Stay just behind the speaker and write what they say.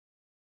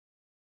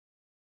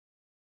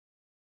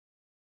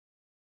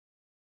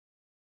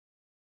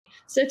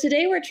So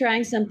today we're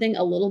trying something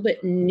a little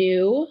bit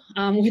new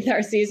with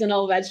our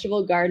seasonal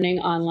vegetable gardening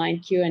online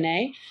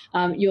Q&A.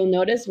 You'll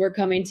notice we're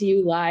coming to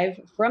you live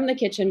from the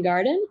kitchen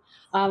garden.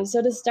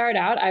 So to start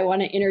out, I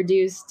want to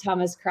introduce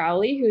Thomas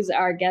Crawley, who's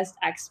our guest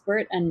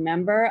expert and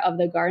member of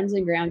the Gardens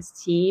and Grounds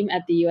team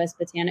at the U.S.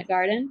 Botanic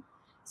Garden.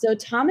 So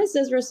Thomas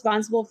is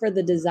responsible for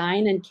the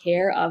design and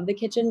care of the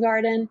kitchen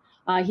garden.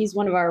 He's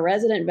one of our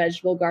resident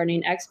vegetable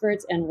gardening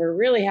experts, and we're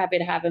really happy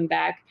to have him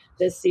back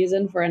this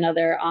season for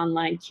another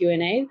online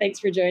Q&A. Thanks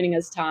for joining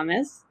us,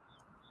 Thomas.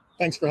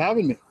 Thanks for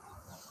having me.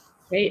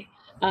 Great.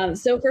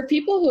 So for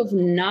people who have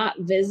not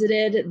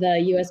visited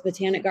the U.S.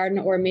 Botanic Garden,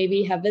 or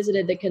maybe have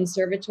visited the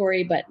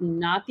conservatory but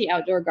not the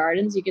outdoor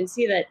gardens, you can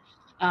see that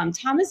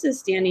Thomas is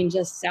standing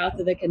just south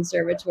of the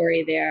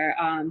conservatory there,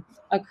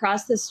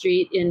 across the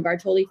street in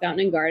Bartoli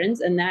Fountain and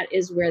Gardens, and that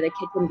is where the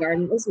kitchen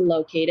garden is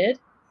located.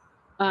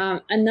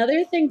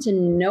 Another thing to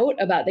note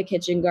about the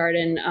kitchen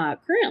garden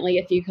currently,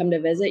 if you come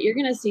to visit, you're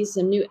going to see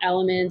some new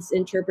elements,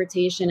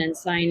 interpretation, and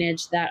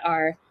signage that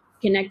are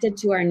connected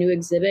to our new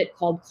exhibit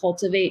called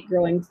Cultivate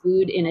Growing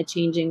Food in a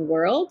Changing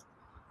World.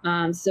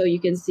 So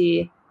you can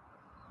see,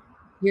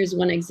 here's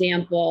one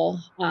example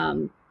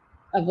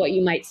of what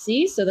you might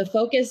see. So the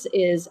focus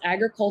is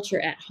agriculture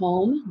at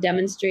home,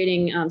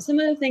 demonstrating some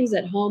of the things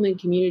that home and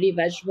community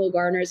vegetable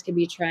gardeners can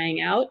be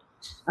trying out.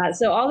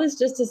 So all this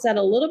just to set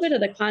a little bit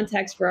of the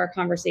context for our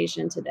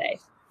conversation today.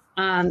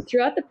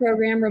 Throughout the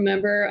program,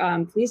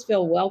 remember, please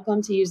feel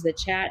welcome to use the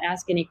chat,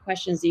 ask any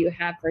questions that you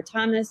have for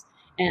Thomas,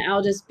 and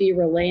I'll just be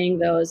relaying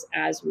those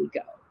as we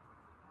go.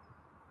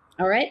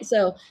 All right,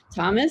 so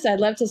Thomas, I'd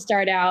love to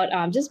start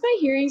out just by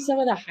hearing some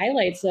of the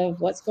highlights of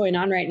what's going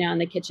on right now in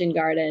the kitchen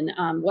garden.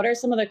 What are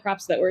some of the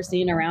crops that we're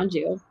seeing around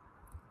you?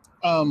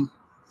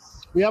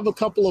 We have a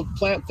couple of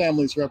plant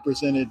families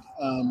represented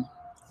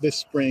this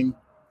spring.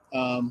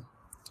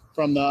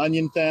 From the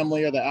onion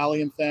family or the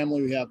allium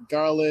family, we have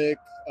garlic,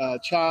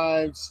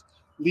 chives,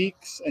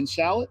 leeks, and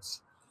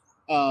shallots.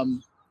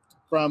 From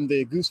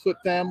the goosefoot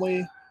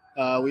family,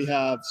 we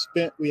have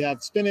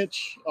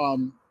spinach,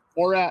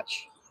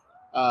 borage,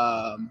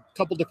 a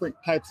couple different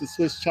types of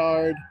Swiss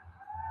chard.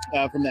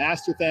 From the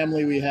aster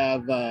family, we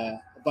have a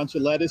bunch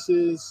of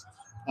lettuces.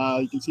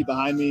 You can see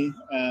behind me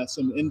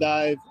some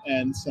endive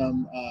and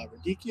some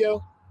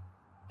radicchio.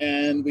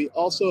 And we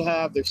also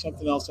have, there's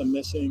something else I'm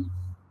missing.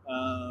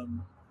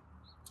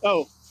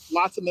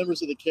 Lots of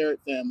members of the carrot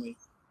family,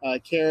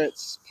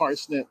 carrots,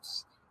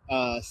 parsnips,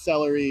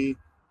 celery,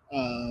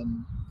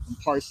 and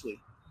parsley.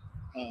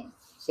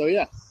 So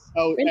yeah.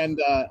 Oh,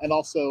 and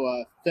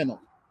also fennel.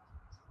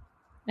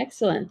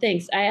 Excellent,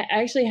 thanks. I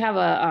actually have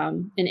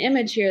an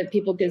image here that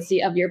people can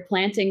see of your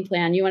planting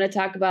plan. You want to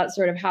talk about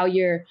sort of how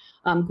you're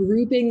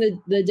grouping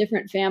the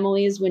different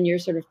families when you're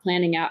sort of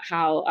planning out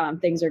how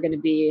things are going to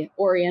be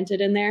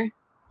oriented in there?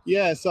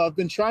 Yeah, so I've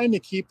been trying to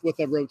keep with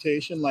a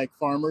rotation like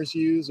farmers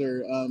use,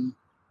 or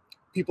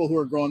people who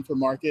are growing for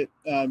market.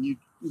 You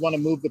want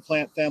to move the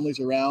plant families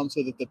around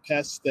so that the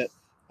pests that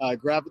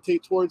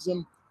gravitate towards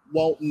them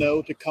won't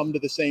know to come to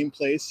the same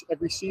place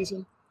every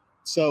season.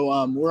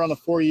 So we're on a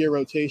 4-year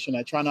rotation.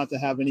 I try not to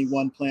have any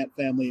one plant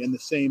family in the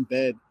same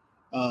bed.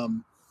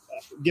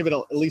 Give it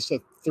at least a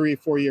 3 or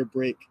 4 year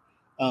break.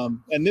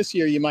 And this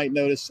year you might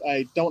notice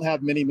I don't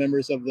have many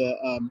members of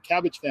the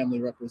cabbage family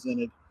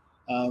represented.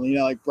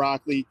 Like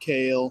broccoli,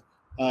 kale,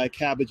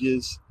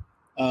 cabbages,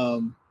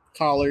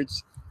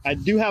 collards. I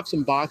do have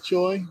some bok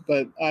choy,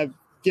 but I've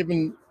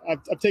taken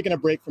a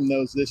break from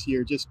those this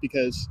year just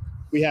because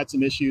we had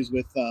some issues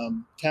with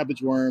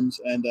cabbage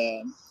worms and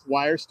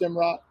wire stem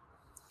rot.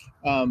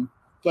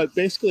 But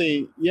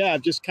basically, yeah,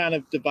 I've just kind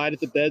of divided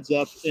the beds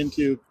up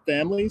into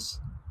families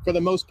for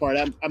the most part.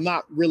 I'm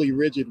not really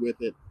rigid with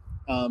it,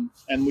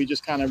 and we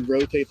just kind of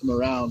rotate them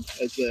around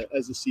as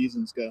the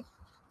seasons go.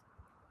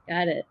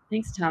 Got it.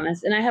 Thanks,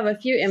 Thomas. And I have a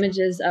few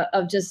images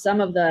of just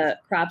some of the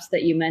crops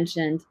that you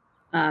mentioned.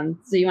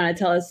 So you want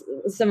to tell us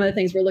some of the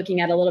things we're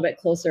looking at a little bit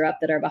closer up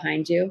that are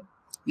behind you?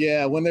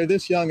 Yeah, when they're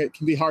this young, it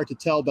can be hard to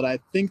tell, but I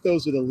think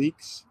those are the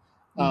leeks.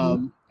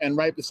 And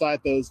right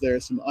beside those, there are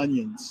some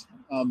onions.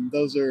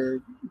 Those are,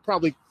 you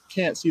probably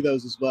can't see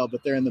those as well,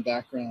 but they're in the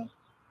background.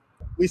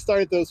 We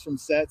started those from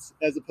sets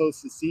as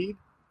opposed to seed,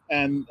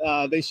 and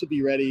they should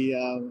be ready,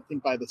 I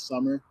think, by the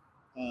summer.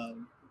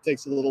 It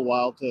takes a little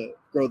while to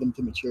grow them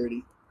to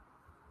maturity.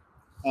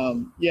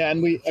 And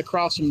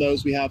across from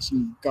those, we have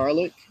some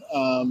garlic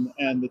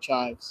and the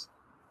chives.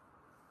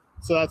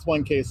 So that's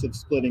one case of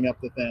splitting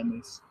up the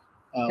families,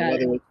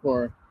 whether it's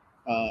for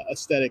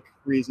aesthetic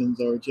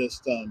reasons or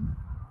just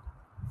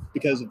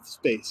because of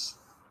space.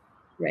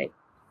 Right.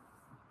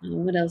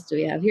 What else do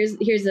we have?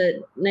 Here's a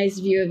nice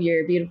view of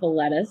your beautiful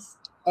lettuce.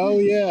 Oh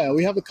yeah,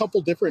 we have a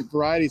couple different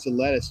varieties of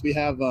lettuce. We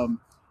have a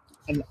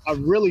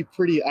really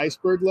pretty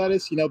iceberg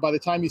lettuce. By the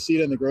time you see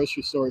it in the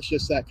grocery store, it's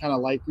just that kind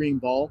of light green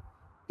ball,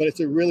 but it's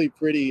a really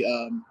pretty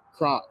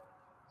crop.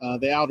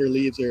 The outer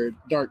leaves are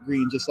dark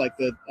green, just like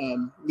the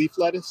leaf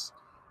lettuce,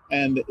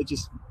 and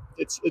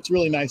it's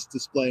really nice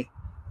display.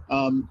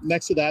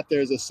 Next to that,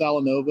 there's a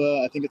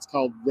Salanova. I think it's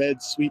called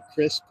Red Sweet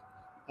Crisp.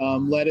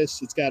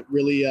 lettuce. It's got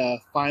really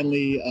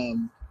finely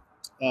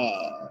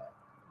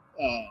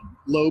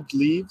lobed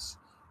leaves.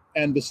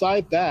 And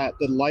beside that,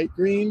 the light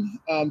green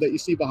that you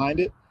see behind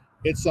it,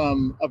 it's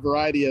a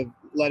variety of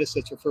lettuce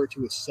that's referred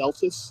to as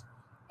Celtis.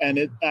 And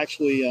it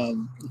actually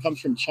comes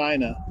from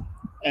China.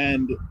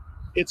 And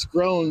it's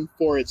grown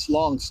for its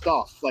long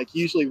stalk. Like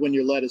usually when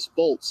your lettuce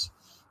bolts,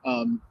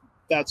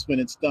 that's when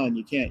it's done.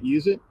 You can't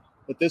use it.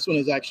 But this one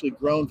is actually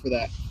grown for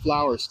that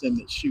flower stem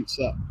that shoots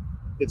up.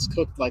 It's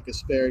cooked like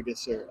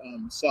asparagus or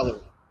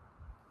celery.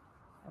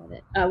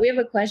 We have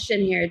a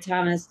question here,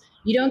 Thomas.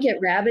 You don't get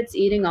rabbits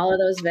eating all of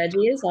those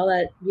veggies, all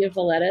that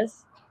beautiful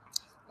lettuce?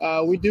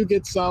 We do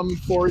get some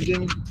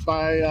foraging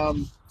by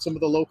some of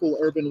the local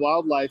urban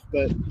wildlife,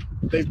 but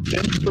they've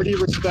been pretty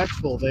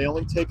respectful. They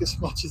only take as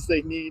much as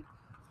they need,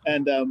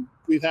 and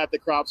we've had the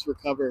crops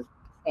recover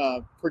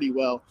pretty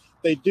well.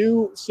 They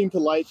do seem to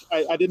like,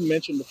 I didn't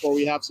mention before,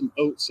 we have some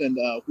oats and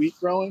wheat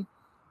growing.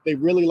 They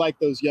really like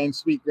those young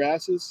sweet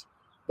grasses,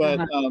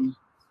 but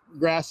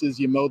grasses,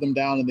 you mow them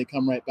down and they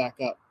come right back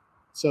up.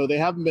 So they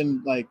haven't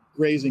been like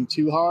grazing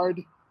too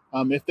hard.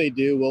 If they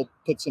do, we'll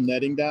put some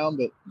netting down,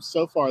 but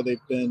so far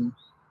they've been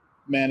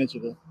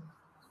manageable.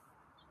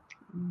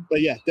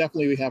 But yeah,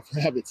 definitely we have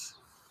rabbits.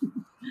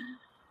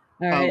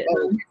 All right.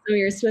 Some of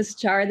your Swiss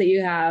chard that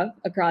you have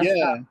across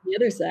the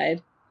other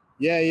side.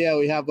 Yeah,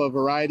 we have a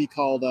variety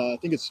called, I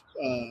think it's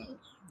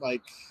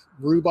like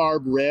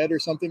rhubarb red or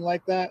something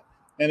like that.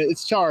 And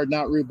it's chard,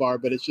 not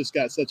rhubarb, but it's just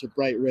got such a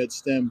bright red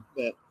stem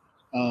that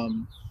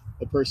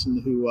the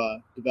person who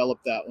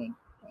developed that one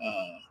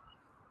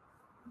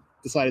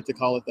decided to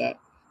call it that.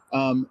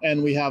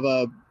 And we have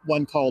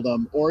one called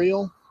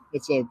Oriole.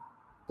 It's a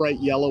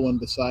bright yellow one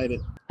beside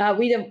it.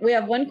 We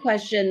have one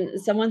question.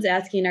 Someone's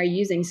asking, are you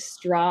using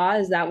straw?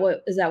 Is that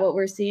what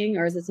we're seeing,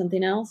 or is it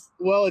something else?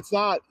 Well, it's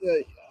not.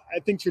 I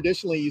think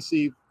traditionally you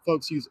see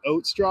folks use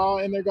oat straw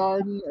in their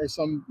garden or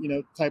some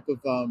type of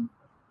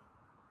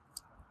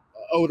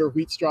oat or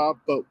wheat straw,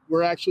 but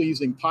we're actually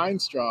using pine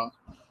straw.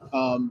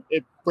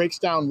 It breaks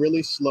down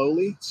really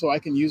slowly, so I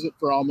can use it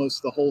for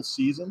almost the whole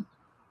season.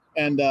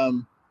 And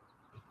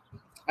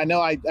I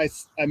know I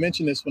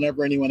mention this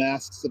whenever anyone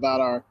asks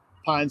about our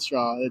pine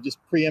straw. I just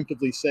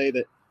preemptively say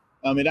that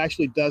it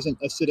actually doesn't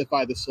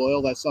acidify the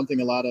soil. That's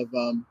something a lot of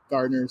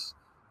gardeners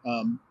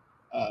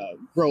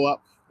grow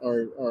up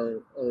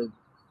or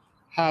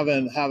have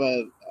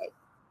a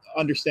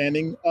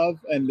understanding of,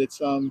 and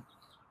it's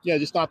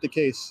just not the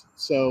case.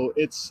 So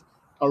it's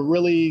a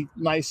really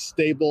nice,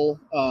 stable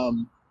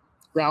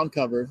ground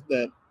cover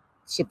that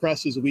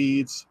suppresses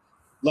weeds,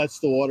 lets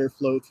the water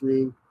flow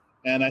through,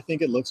 and I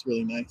think it looks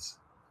really nice.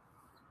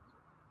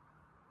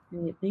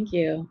 Great, thank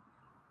you.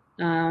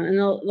 And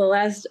the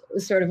last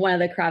sort of one of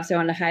the crops I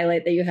want to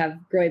highlight that you have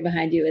growing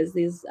behind you is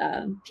these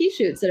pea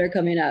shoots that are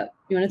coming up.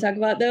 You want to talk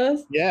about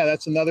those? Yeah,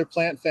 that's another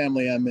plant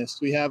family I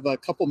missed. We have a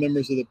couple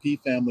members of the pea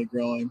family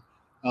growing.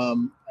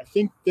 I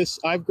think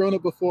I've grown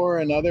it before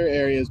in other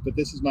areas, but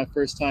this is my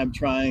first time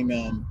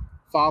trying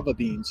fava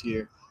beans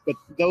here. But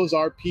those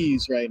are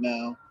peas right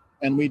now,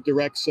 and we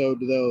direct sowed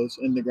those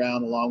in the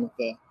ground along with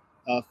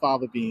the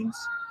fava beans.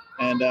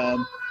 And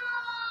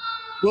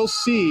we'll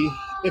see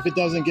if it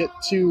doesn't get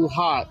too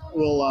hot.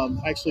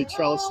 We'll actually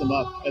trellis them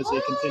up as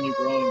they continue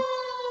growing.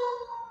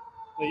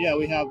 But yeah,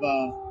 we have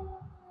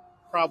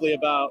probably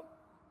about,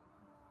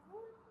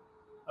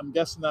 I'm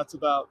guessing that's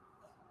about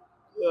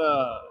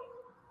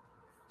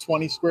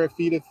 20 square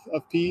feet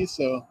of peas,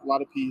 so a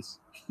lot of peas.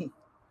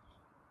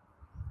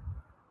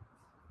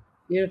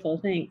 Beautiful,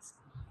 thanks.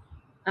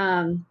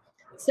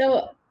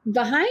 So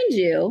behind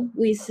you,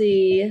 we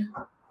see,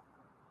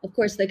 of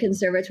course, the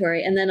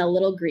conservatory and then a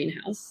little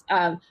greenhouse.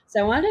 So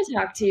I wanted to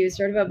talk to you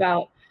sort of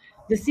about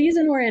the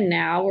season we're in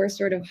now. We're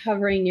sort of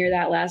hovering near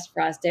that last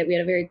frost date. We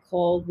had a very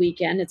cold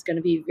weekend. It's going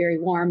to be very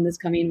warm this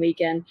coming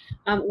weekend.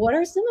 What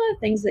are some of the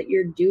things that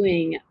you're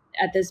doing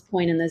at this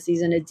point in the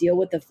season to deal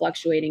with the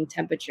fluctuating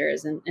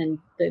temperatures? And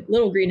the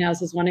little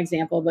greenhouse is one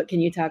example, but can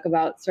you talk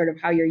about sort of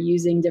how you're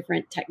using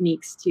different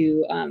techniques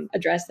to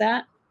address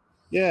that?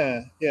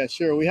 Yeah,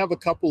 sure. We have a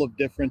couple of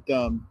different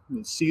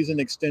season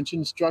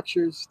extension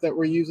structures that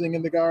we're using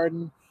in the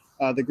garden.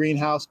 The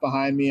greenhouse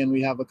behind me, and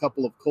we have a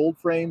couple of cold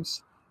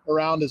frames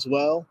around as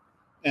well.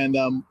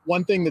 And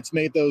one thing that's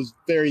made those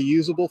very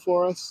usable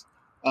for us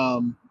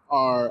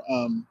are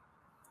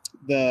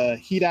the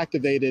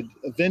heat-activated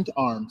vent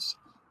arms.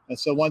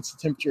 So once the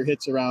temperature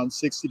hits around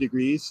 60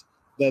 degrees,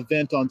 the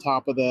vent on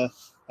top of the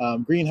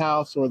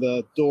greenhouse or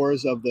the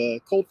doors of the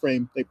cold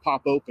frame, they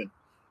pop open.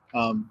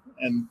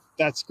 And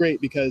that's great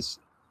because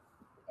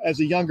as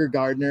a younger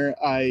gardener,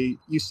 I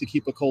used to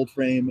keep a cold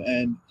frame,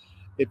 and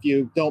if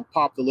you don't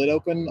pop the lid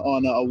open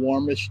on a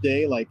warmish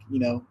day, like,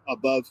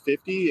 above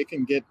 50, it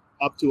can get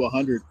up to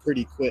 100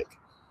 pretty quick.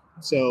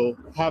 So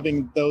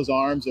having those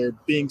arms or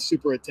being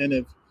super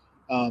attentive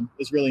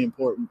is really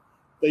important.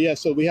 But yeah,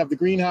 so we have the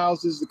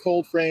greenhouses, the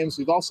cold frames.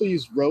 We've also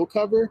used row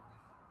cover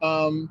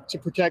to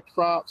protect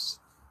crops.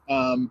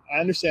 I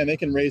understand they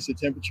can raise the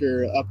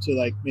temperature up to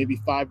like maybe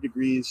 5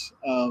 degrees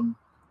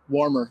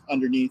warmer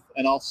underneath,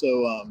 and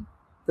also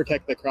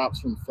protect the crops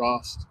from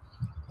frost.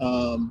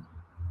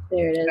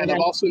 There it is. And I've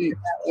also,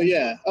 oh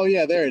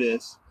yeah, there it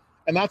is.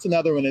 And that's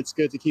another one it's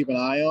good to keep an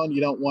eye on.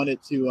 You don't want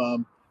it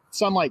to,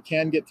 sunlight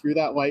can get through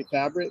that white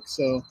fabric,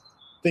 so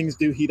things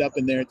do heat up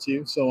in there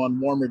too. So on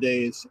warmer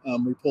days,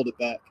 we pulled it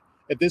back.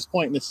 At this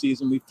point in the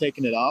season, we've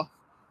taken it off,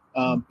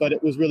 but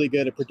it was really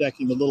good at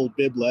protecting the little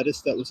bib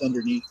lettuce that was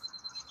underneath.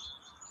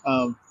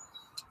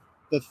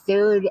 The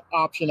third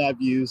option I've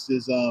used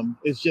is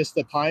just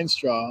the pine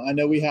straw. I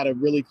know we had a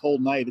really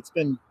cold night. It's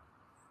been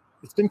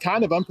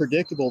kind of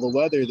unpredictable, the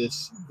weather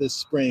this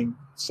spring.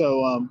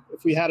 So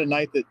if we had a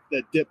night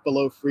that dipped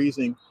below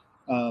freezing,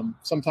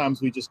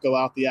 sometimes we just go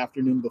out the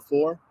afternoon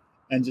before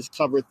and just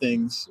cover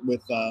things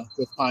with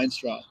pine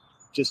straw,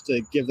 just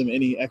to give them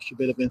any extra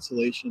bit of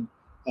insulation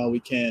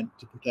we can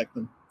to protect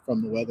them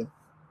from the weather.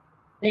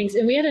 Thanks.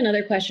 And we had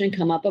another question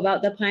come up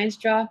about the pine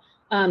straw.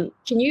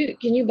 Can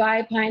you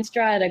buy pine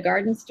straw at a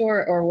garden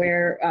store, or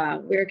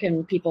where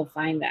can people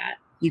find that?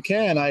 You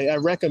can. I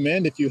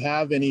recommend, if you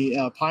have any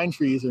pine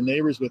trees or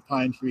neighbors with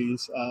pine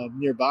trees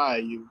nearby,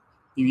 you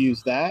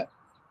use that.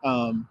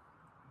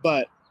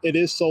 But it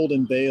is sold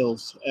in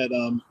bales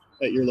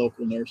at your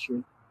local nursery.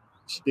 You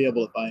should be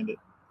able to find it.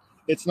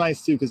 It's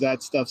nice too, because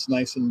that stuff's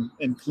nice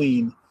and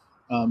clean.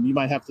 You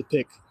might have to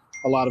pick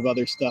a lot of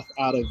other stuff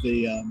out of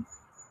the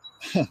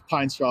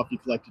pine straw if you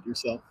collect it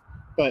yourself.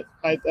 But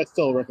I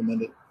still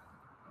recommend it.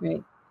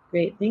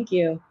 Great, thank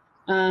you.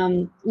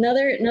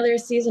 Another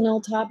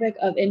seasonal topic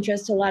of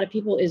interest to a lot of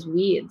people is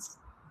weeds.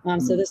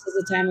 So this is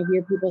the time of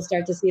year people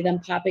start to see them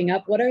popping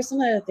up. What are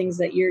some of the things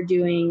that you're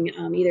doing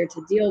either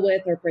to deal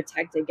with or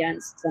protect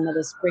against some of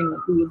the spring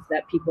weeds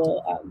that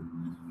people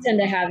tend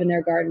to have in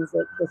their gardens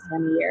at this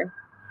time of year?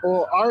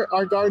 Well,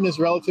 our garden is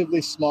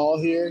relatively small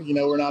here. You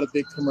know, we're not a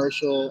big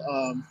commercial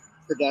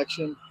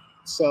production.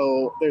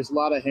 So there's a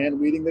lot of hand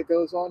weeding that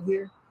goes on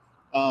here.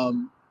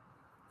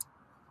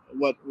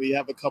 We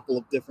have a couple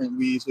of different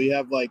weeds. We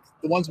have, like,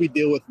 the ones we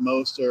deal with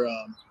most are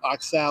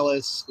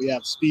oxalis. We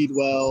have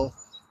speedwell.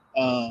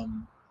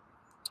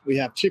 We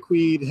have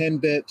chickweed,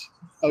 henbit.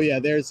 Oh yeah,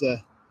 there's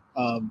a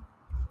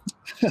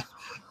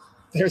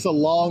there's a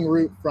long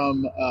root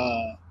from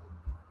a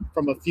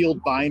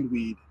field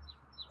bindweed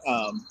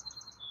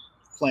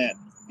plant,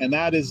 and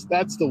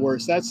that's the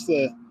worst. That's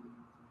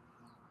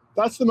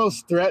the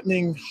most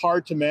threatening,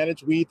 hard to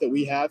manage weed that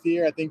we have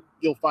here. I think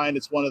you'll find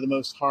it's one of the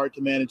most hard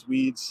to manage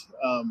weeds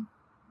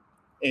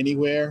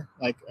anywhere,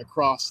 like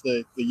across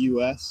the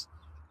U.S.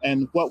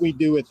 And what we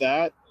do with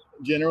that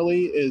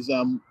generally is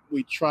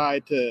we try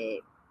to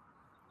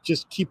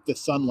just keep the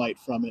sunlight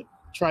from it,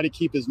 try to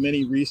keep as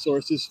many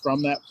resources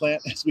from that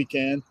plant as we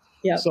can,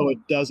 so it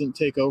doesn't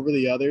take over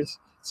the others.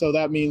 So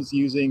that means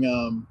using,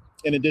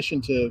 in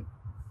addition to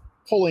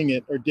pulling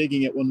it or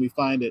digging it when we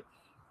find it,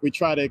 we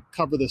try to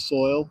cover the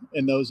soil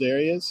in those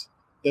areas,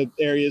 the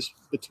areas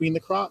between the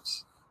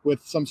crops,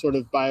 with some sort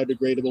of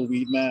biodegradable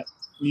weed mat.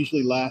 It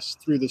usually lasts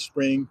through the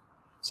spring.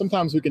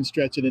 Sometimes we can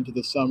stretch it into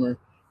the summer,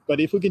 but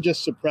if we can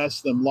just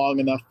suppress them long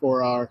enough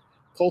for our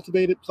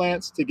cultivated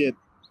plants to get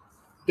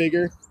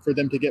bigger, for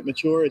them to get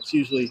mature, it's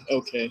usually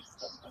okay.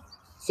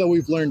 So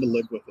we've learned to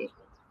live with it.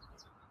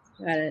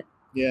 Got it.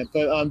 Yeah,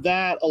 but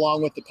that,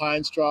 along with the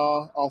pine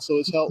straw, also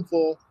is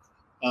helpful.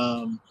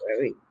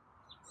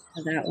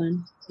 That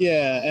one.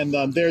 Yeah, and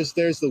there's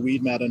the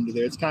weed mat under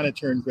there. It's kind of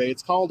turned gray.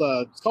 It's called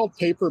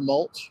paper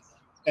mulch,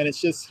 and it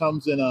just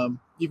comes in.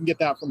 You can get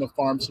that from a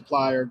farm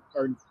supply, or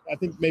I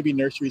think maybe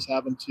nurseries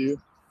have them too.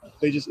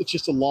 It's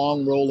just a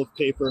long roll of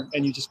paper,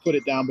 and you just put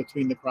it down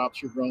between the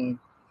crops you're growing,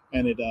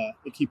 and it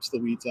keeps the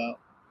weeds out,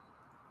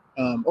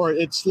 or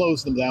it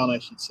slows them down, I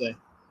should say.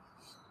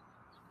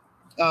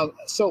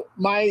 So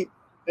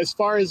as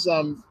far as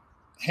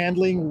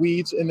handling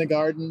weeds in the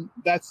garden,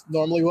 that's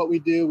normally what we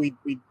do. We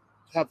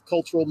have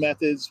cultural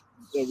methods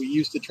that we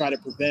use to try to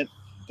prevent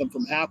them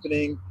from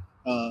happening.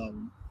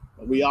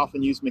 We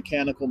often use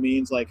mechanical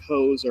means like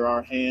hose or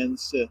our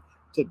hands to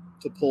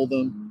pull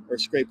them or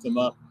scrape them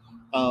up.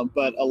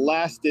 But a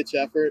last ditch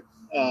effort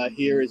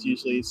here is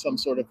usually some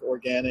sort of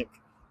organic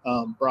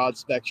broad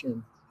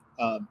spectrum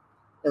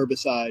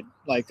herbicide,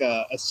 like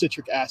a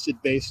citric acid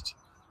based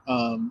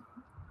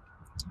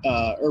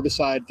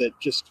herbicide that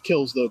just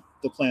kills the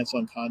plants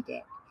on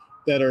contact,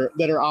 that are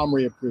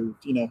OMRI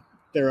approved. You know,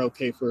 they're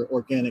okay for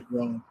organic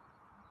growing.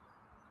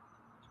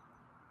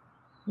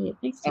 Great.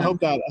 Thanks, Tom. I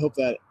hope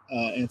that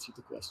answered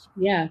the question.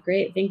 Yeah,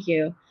 great. Thank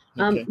you.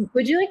 Okay.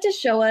 Would you like to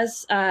show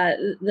us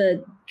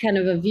the kind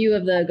of a view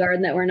of the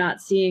garden that we're not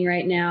seeing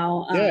right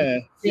now?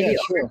 Maybe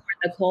sure. Over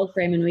the cold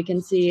frame, and we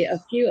can see a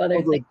few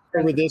other things.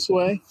 Over this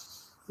way?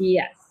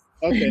 Yes.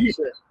 Okay,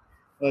 sure.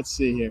 Let's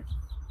see here.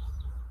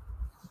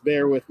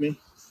 Bear with me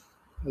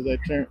as I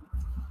turn.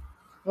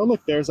 Oh,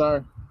 look, there's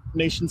our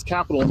nation's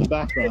capital in the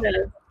background.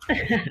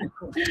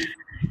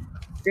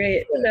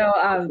 Great.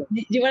 So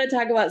do you want to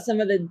talk about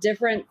some of the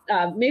different,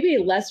 maybe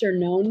lesser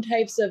known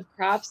types of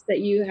crops that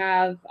you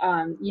have?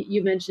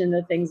 You mentioned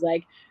the things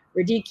like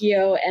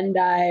radicchio,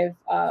 endive,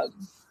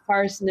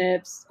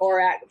 parsnips,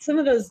 or some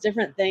of those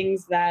different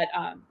things that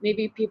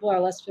maybe people are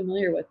less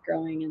familiar with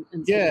growing, and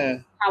sort of Yeah,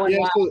 how and yeah.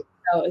 why So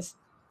those.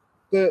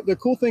 the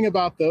cool thing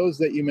about those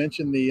that you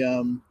mentioned,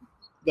 the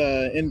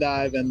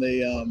endive and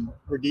the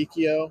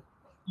radicchio,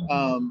 Mhm.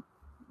 um,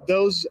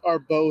 those are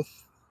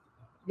both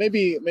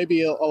maybe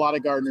a lot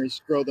of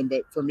gardeners grow them,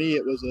 but for me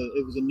it was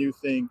a new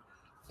thing.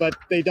 But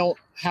they don't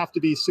have to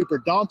be super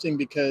daunting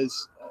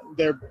because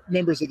they're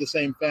members of the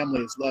same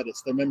family as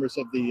lettuce. They're members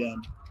of the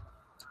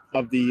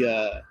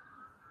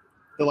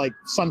like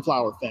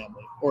sunflower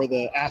family or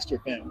the aster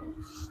family.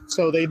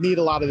 So they need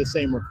a lot of the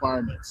same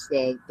requirements.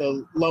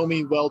 The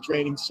loamy, well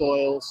draining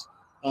soils,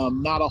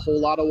 not a whole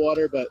lot of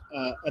water, but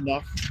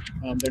enough.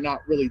 They're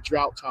not really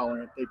drought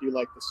tolerant. They do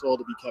like the soil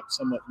to be kept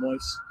somewhat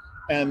moist,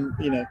 and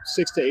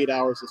 6 to 8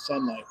 hours of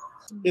sunlight.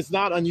 It's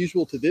not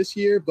unusual to this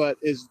year, but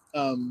is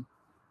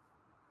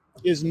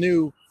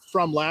new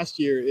from last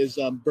year is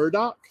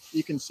burdock.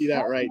 You can see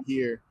that right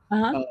here.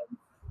 Uh-huh. Um,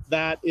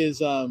 that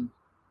is a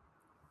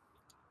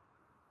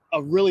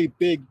really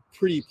big,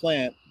 pretty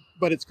plant,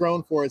 but it's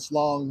grown for its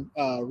long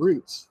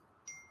roots.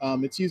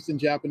 It's used in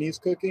Japanese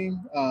cooking.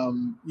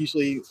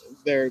 Usually,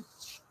 they're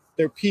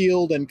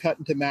peeled and cut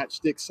into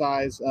matchstick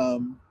size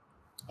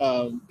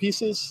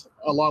pieces,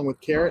 along with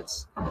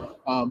carrots,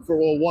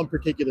 for one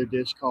particular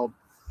dish called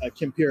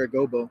kimpira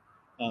gobo.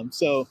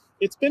 So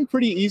it's been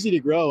pretty easy to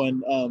grow,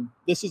 and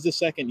this is the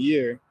second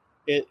year.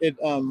 It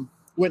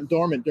went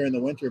dormant during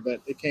the winter,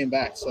 but it came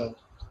back. So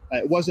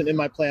it wasn't in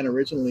my plan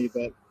originally,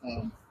 but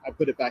I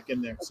put it back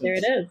in there There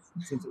it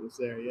since it was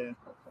there. Yeah.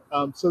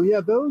 So yeah,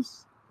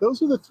 those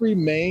are the three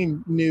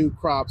main new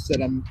crops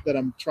that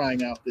I'm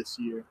trying out this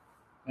year,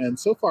 and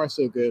so far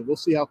so good. We'll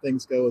see how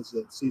things go as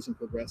the season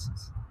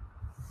progresses.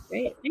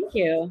 Great, thank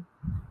you.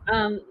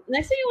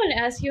 Next thing I want to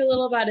ask you a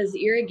little about is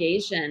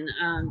irrigation.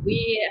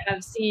 We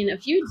have seen a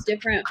few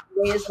different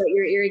ways that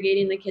you're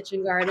irrigating the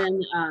kitchen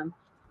garden.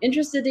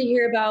 Interested to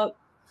hear about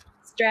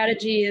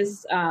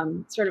strategies,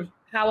 sort of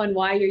how and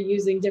why you're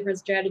using different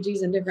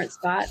strategies in different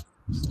spots.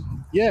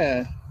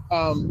 Yeah,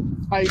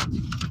 I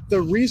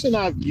the reason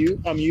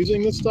I'm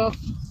using this stuff,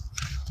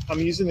 I'm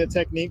using the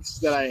techniques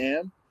that I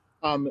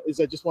am,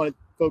 is I just wanted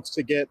folks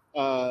to get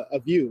a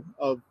view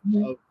of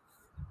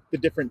the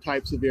different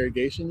types of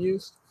irrigation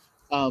used.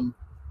 Um,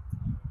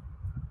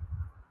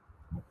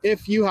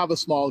 if you have a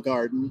small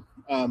garden,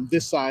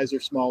 this size or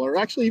smaller, or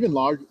actually even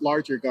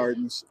larger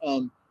gardens,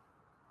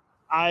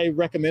 I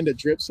recommend a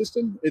drip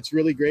system. It's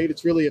really great.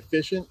 It's really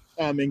efficient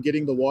in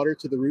getting the water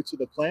to the roots of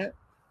the plant.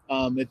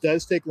 It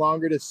does take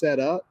longer to set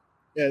up.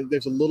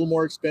 There's a little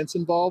more expense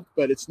involved,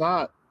 but it's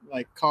not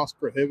like cost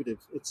prohibitive.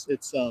 It's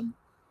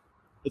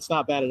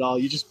not bad at all.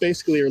 You just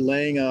basically are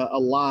laying a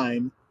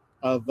line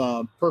of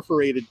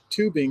perforated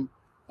tubing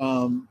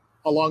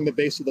along the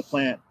base of the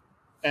plant,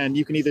 and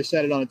you can either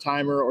set it on a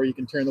timer or you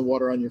can turn the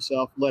water on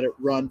yourself, let it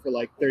run for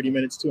like 30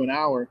 minutes to an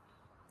hour,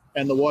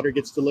 and the water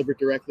gets delivered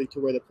directly to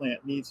where the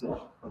plant needs it.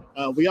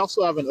 We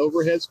also have an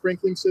overhead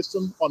sprinkling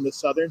system on the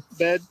southern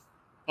bed,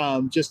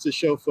 just to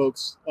show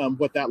folks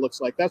what that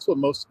looks like. That's what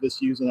most of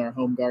us use in our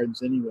home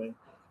gardens anyway.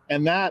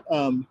 And that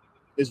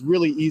is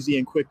really easy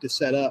and quick to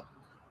set up.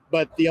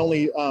 But the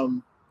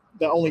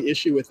only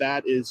issue with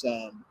that is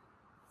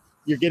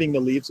you're getting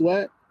the leaves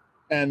wet.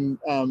 And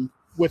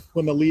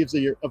when the leaves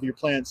of your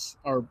plants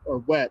are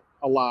wet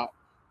a lot,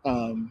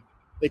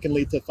 they can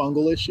lead to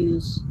fungal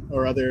issues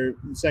or other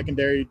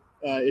secondary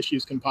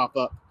issues can pop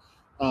up.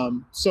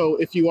 So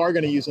if you are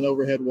going to use an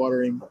overhead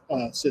watering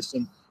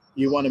system,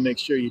 you want to make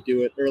sure you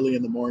do it early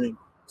in the morning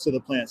so the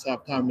plants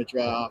have time to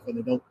dry off and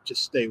they don't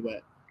just stay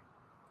wet.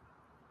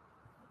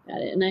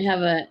 Got it. And I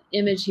have an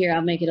image here.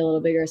 I'll make it a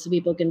little bigger so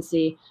people can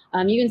see.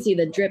 You can see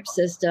the drip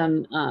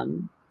system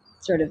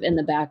sort of in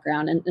the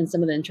background and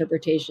some of the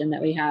interpretation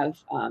that we have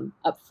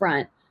up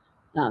front.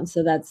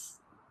 So that's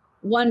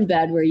one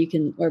bed where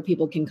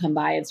people can come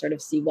by and sort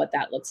of see what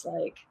that looks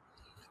like.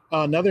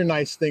 Another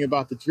nice thing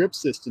about the drip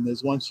system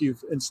is once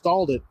you've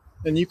installed it,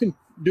 and you can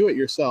do it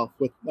yourself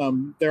with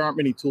there aren't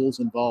many tools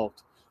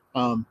involved.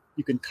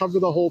 You can cover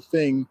the whole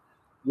thing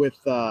with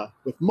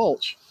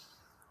mulch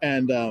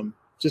and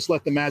just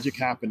let the magic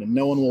happen, and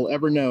no one will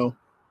ever know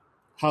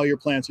how your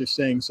plants are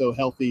staying so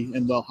healthy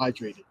and well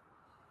hydrated.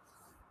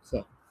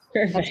 So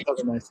Perfect. That's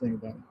another nice thing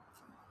about it.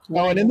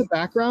 Oh, and in the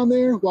background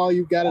there, while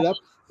you've got it up,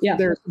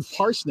 there's some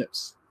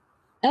parsnips.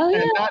 Oh,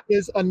 yeah. And that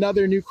is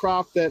another new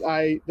crop that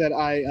I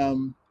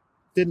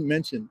didn't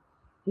mention.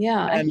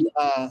 Yeah. And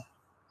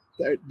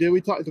did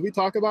we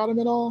talk about them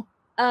at all?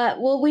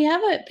 Well, we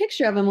have a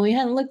picture of them. We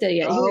hadn't looked at it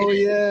yet. Oh,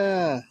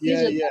 yeah.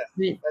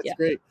 That's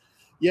great.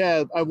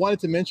 Yeah, I wanted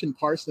to mention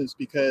parsnips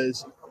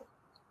because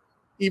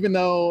even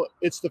though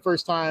it's the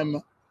first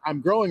time I'm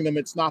growing them,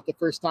 it's not the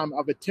first time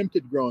I've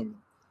attempted growing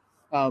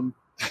them.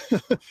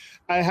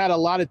 I had a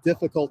lot of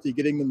difficulty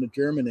getting them to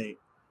germinate.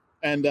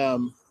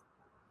 And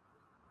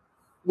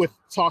with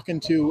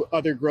talking to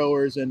other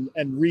growers and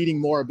reading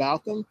more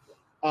about them,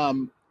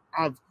 I've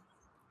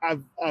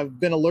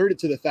been alerted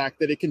to the fact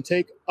that it can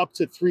take up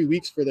to 3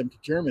 weeks for them to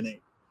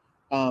germinate.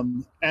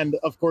 And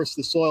of course,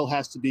 the soil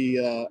has to be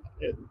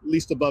at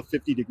least above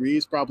 50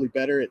 degrees, probably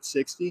better at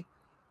 60.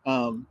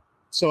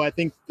 So I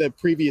think the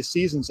previous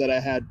seasons that I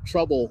had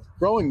trouble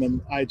growing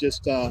them, I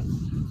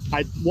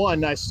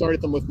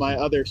started them with my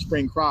other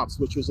spring crops,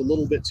 which was a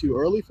little bit too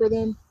early for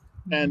them.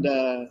 And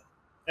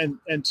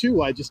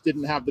two, I just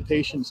didn't have the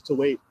patience to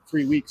wait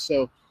 3 weeks.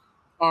 So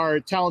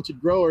our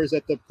talented growers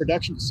at the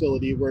production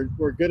facility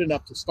were good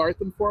enough to start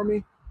them for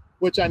me,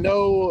 which I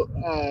know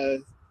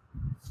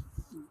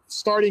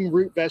starting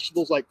root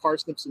vegetables like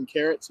parsnips and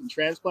carrots and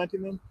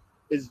transplanting them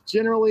is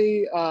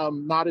generally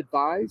not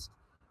advised,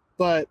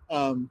 but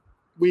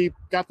we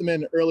got them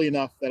in early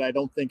enough that I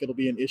don't think it'll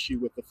be an issue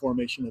with the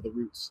formation of the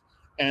roots.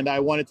 And I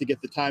wanted to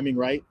get the timing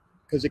right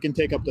because it can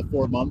take up to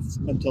 4 months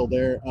until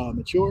they're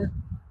mature.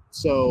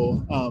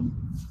 So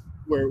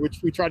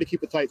we try to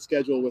keep a tight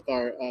schedule with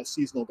our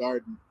seasonal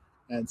garden.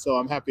 And so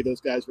I'm happy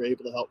those guys were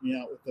able to help me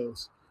out with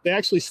those. They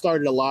actually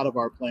started a lot of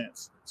our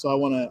plants. So I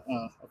want to,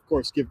 of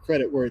course, give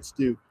credit where it's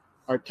due.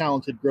 Our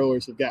talented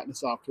growers have gotten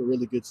us off to a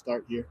really good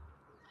start here.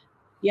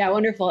 Yeah,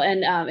 wonderful.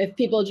 And if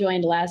people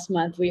joined last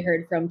month, we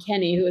heard from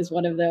Kenny, who is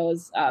one of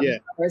those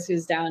growers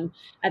who's down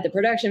at the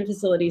production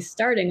facility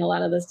starting a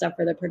lot of the stuff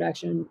for the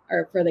production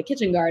or for the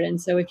kitchen garden.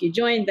 So if you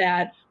joined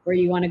that, or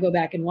you want to go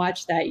back and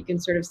watch that, you can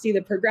sort of see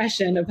the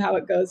progression of how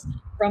it goes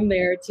from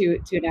there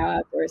to now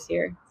outdoors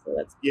here. So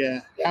that's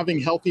having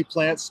healthy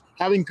plants,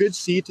 having good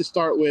seed to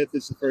start with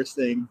is the first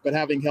thing, but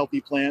having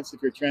healthy plants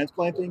if you're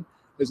transplanting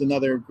is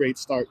another great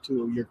start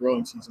to your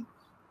growing season.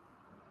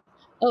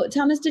 Oh,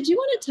 Thomas, did you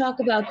want to talk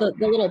about the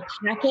little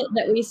packet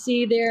that we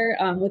see there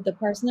with the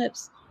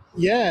parsnips?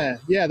 Yeah,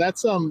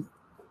 that's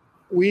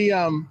we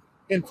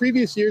in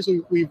previous years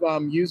we've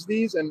used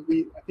these, and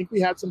I think we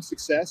had some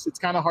success. It's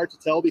kind of hard to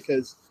tell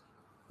because,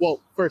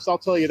 well, first I'll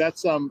tell you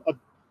that's a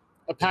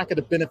packet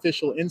of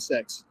beneficial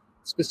insects,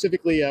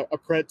 specifically a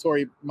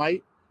predatory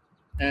mite,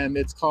 and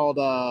it's called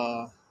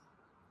I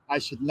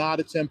should not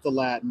attempt the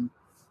Latin,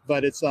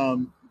 but it's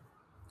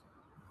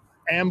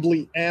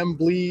ambly.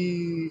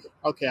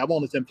 Okay, I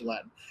won't attempt the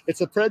Latin.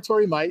 It's a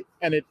predatory mite,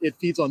 and it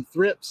feeds on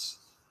thrips,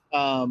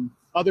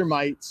 other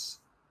mites,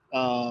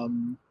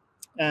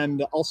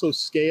 and also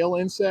scale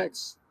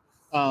insects.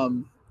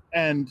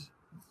 And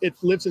it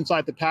lives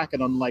inside the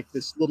packet on like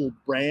this little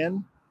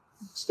bran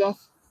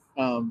stuff.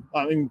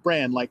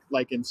 Bran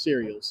like in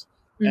cereals.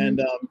 Mm-hmm.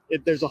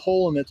 And there's a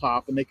hole in the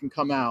top, and they can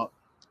come out.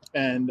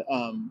 And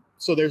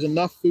so there's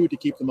enough food to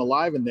keep them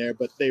alive in there,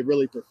 but they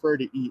really prefer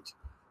to eat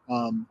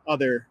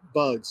other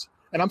bugs.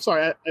 And I'm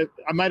sorry,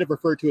 I might have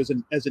referred to it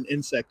as an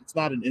insect. It's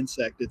not an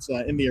insect. It's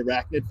in the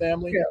arachnid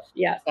family. True.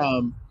 Yeah.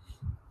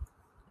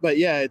 But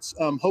yeah, it's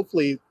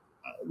hopefully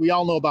we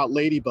all know about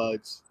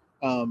ladybugs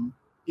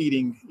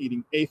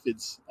eating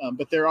aphids,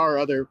 but there are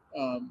other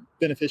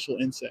beneficial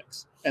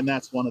insects, and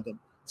that's one of them.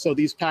 So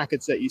these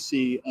packets that you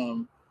see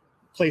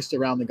placed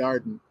around the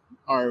garden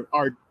are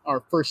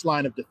our first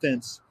line of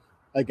defense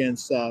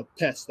against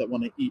pests that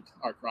want to eat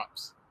our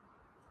crops.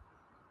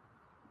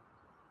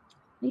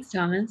 Thanks,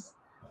 Thomas.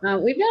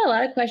 We've got a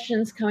lot of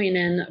questions coming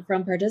in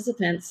from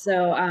participants,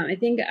 so I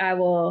think I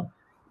will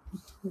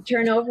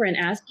turn over and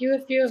ask you a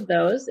few of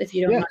those, if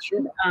you don't mind.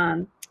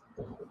 Sure.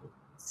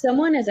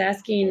 Someone is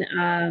asking,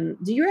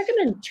 do you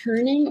recommend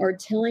turning or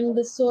tilling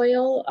the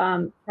soil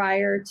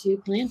prior to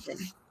planting?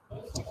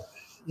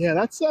 Yeah,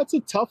 that's a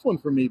tough one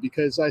for me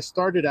because I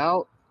started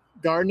out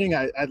gardening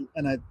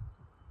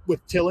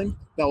with tilling.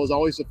 That was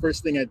always the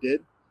first thing I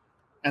did.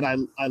 And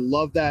I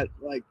love that,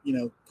 like,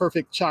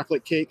 perfect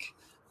chocolate cake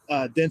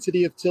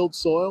density of tilled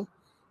soil.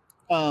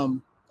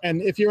 And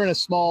if you're in a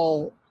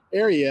small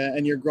area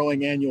and you're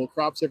growing annual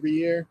crops every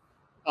year,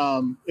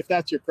 if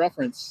that's your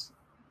preference,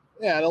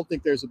 I don't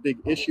think there's a big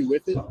issue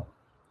with it.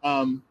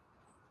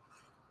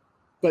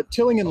 But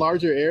tilling in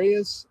larger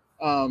areas,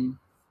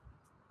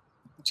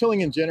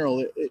 tilling in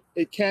general,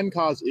 it can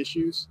cause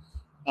issues.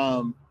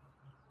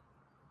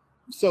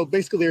 So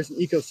basically there's an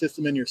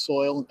ecosystem in your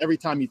soil. Every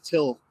time you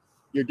till,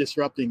 you're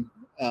disrupting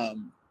that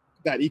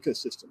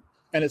ecosystem.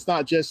 And it's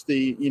not just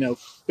the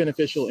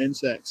beneficial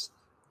insects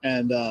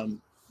and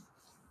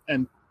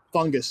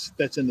fungus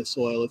that's in the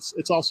soil.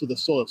 It's also the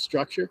soil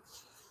structure.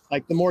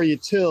 Like the more you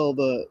till,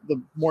 the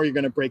more you're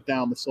going to break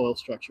down the soil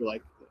structure.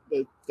 Like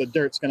the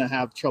dirt's going to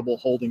have trouble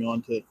holding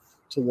on to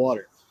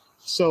water.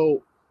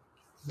 So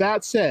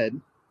that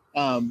said,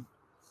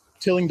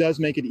 tilling does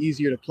make it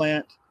easier to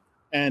plant.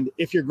 And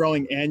if you're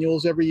growing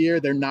annuals every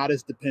year, they're not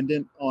as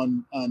dependent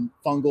on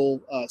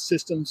fungal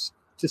systems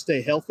to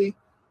stay healthy.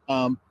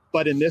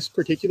 But in this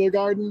particular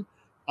garden,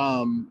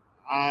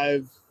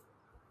 I've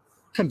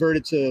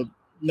converted to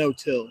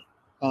no-till.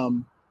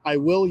 I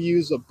will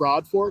use a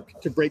broad fork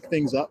to break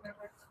things up,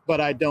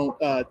 but I don't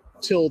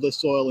till the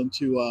soil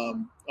into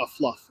a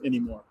fluff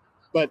anymore.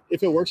 But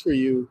if it works for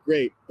you,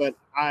 great. But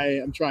I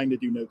am trying to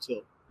do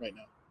no-till right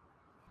now.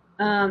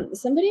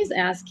 Somebody's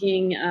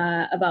asking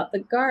about the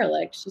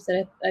garlic. She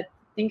said, I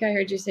think I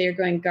heard you say you're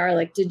growing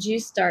garlic. Did you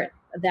start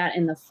that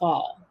in the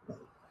fall?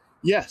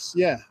 Yes,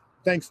 yeah.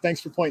 Thanks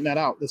for pointing that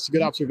out. That's a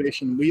good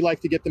observation. We like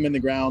to get them in the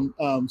ground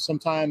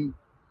sometime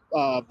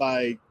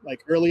by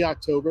like early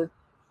October.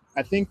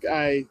 I think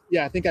I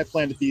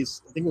planted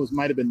these. I think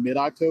might have been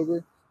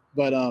mid-October,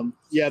 but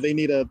yeah, they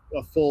need a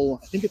full.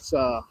 I think it's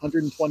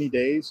 120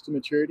 days to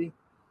maturity.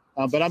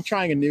 But I'm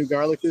trying a new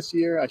garlic this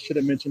year. I should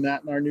have mentioned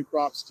that in our new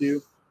crops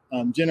too.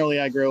 Generally,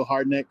 I grow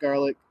hardneck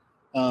garlic.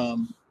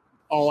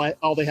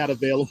 All they had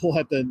available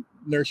at the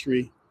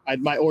nursery.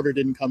 My order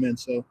didn't come in,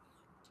 so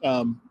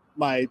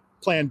my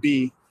plan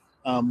B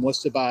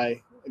was to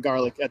buy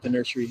garlic at the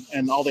nursery,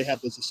 and all they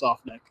had was a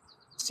soft neck.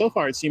 So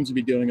far, it seems to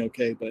be doing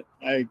okay, but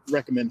I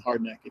recommend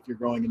hardneck if you're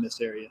growing in this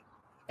area.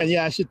 And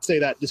yeah, I should say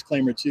that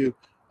disclaimer too.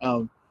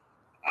 I'm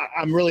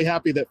really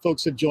happy that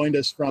folks have joined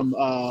us from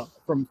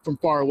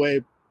far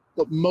away.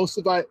 But most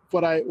of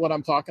what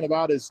I'm talking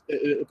about is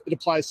it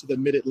applies to the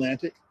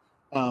Mid-Atlantic.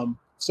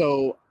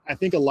 So I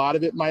think a lot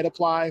of it might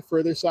apply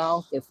further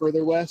south or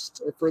further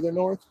west or further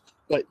north,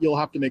 but you'll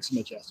have to make some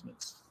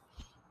adjustments.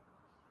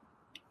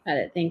 Got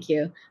it. Thank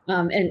you.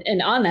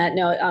 And on that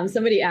note,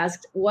 somebody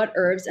asked, what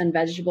herbs and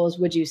vegetables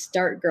would you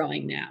start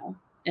growing now?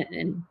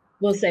 And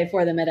we'll say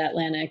for the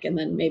Mid-Atlantic, and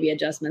then maybe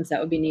adjustments that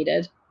would be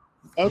needed.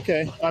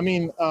 Okay. I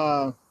mean,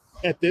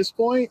 at this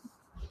point,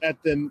 in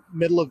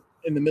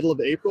the middle of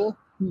April,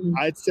 mm-hmm.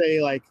 I'd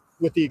say, like,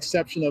 with the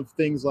exception of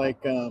things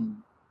like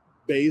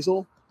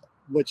basil,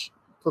 which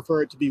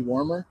prefer it to be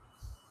warmer,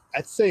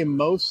 I'd say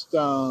most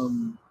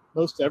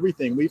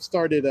everything. We've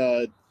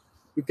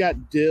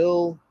got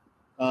dill.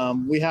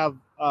 We have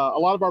a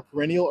lot of our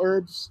perennial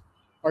herbs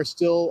are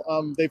still,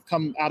 they've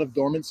come out of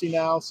dormancy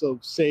now. So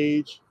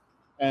sage,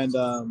 and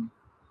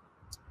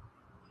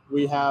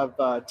we have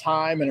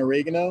thyme and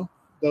oregano.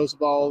 Those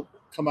have all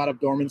come out of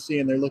dormancy,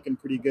 and they're looking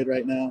pretty good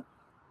right now.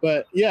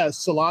 But yeah,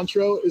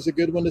 cilantro is a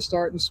good one to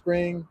start in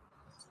spring.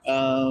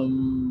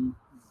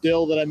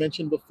 Dill that I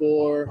mentioned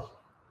before.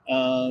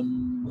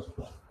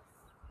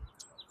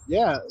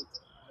 Yeah,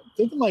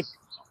 thinking like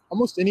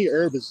almost any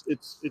herb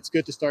it's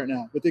good to start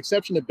now, with the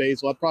exception of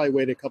basil. I'd probably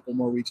wait a couple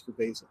more weeks for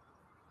basil.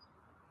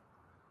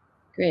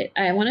 Great.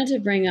 I wanted to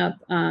bring up,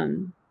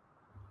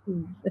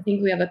 I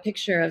think we have a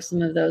picture of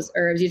some of those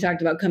herbs you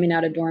talked about coming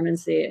out of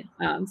dormancy.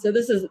 So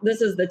this is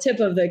the tip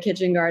of the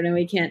kitchen garden.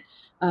 We can't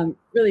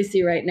really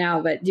see right now,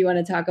 but do you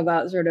want to talk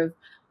about sort of,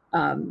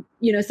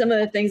 some of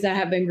the things that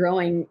have been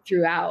growing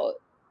throughout?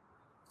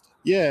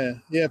 Yeah.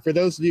 For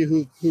those of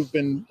you who've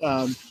been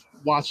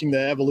watching the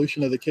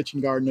evolution of the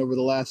kitchen garden over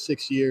the last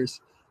 6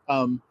 years,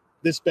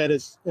 this bed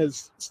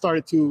has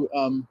started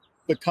to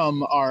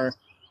become our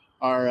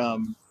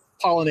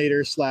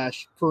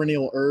pollinator /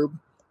 perennial herb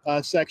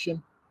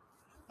section.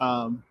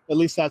 At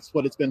least that's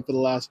what it's been for the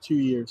last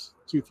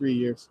 2-3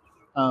 years.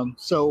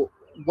 So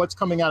what's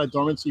coming out of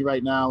dormancy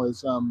right now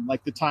is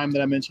like the thyme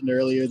that I mentioned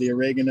earlier, the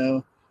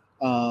oregano.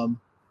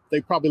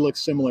 They probably look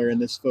similar in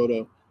this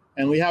photo.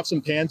 And we have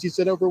some pansies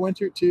that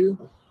overwintered too.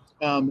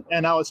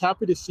 And I was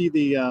happy to see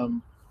the,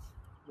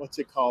 what's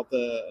it called?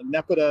 The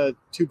Nepeta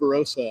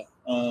tuberosa.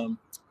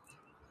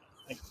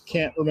 I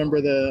can't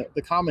remember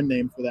the common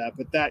name for that,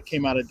 but that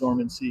came out of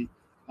dormancy.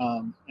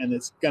 And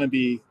it's going to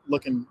be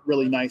looking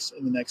really nice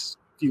in the next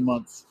few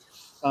months.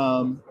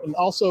 And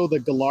also the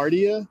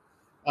Gaillardia,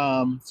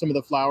 some of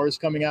the flowers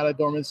coming out of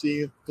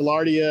dormancy.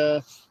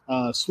 Gaillardia,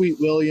 Sweet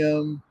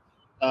William,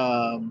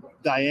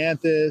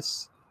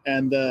 Dianthus,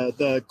 and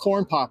the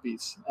corn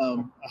poppies.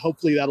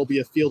 Hopefully that'll be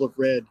a field of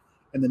red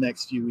in the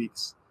next few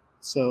weeks.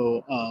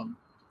 So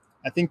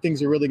I think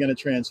things are really going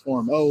to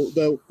transform. Oh,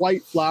 the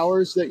white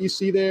flowers that you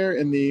see there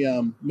in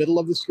the middle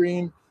of the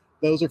screen,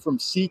 those are from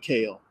sea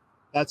kale.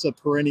 That's a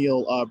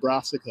perennial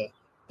brassica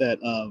that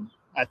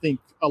I think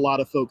a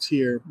lot of folks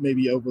here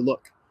maybe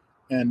overlook.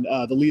 And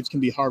the leaves can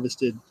be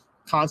harvested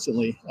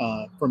constantly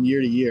from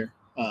year to year.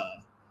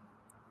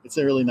 It's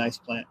a really nice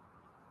plant.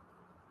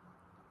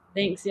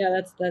 Thanks.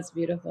 Yeah, that's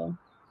beautiful.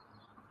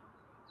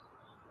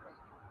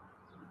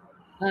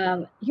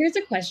 Here's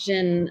a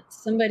question.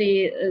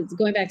 Somebody is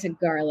going back to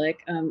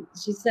garlic.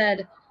 She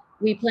said,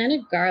 we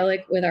planted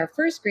garlic with our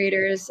first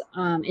graders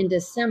in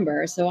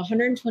December, so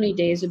 120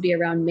 days would be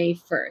around May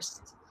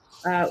 1st.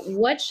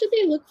 What should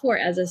they look for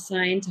as a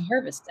sign to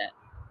harvest it?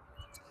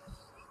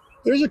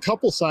 There's a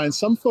couple signs.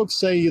 Some folks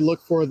say you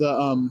look for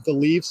the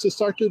leaves to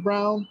start to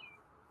brown.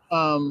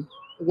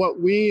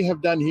 What we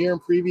have done here in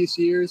previous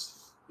years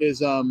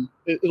is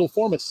it'll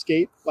form a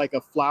scape, like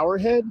a flower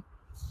head.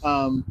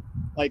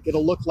 Like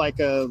it'll look like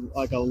a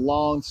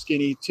long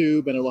skinny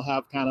tube, and it'll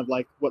have kind of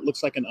like what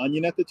looks like an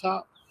onion at the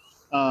top.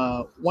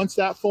 Once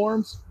that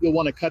forms, you'll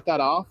want to cut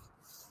that off.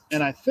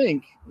 And I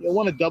think you'll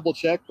want to double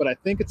check, but I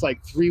think it's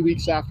like 3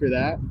 weeks after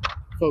that,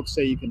 folks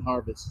say you can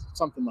harvest,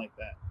 something like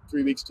that.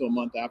 3 weeks to a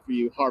month after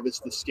you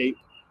harvest the scape,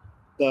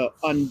 the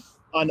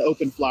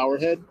unopened flower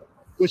head,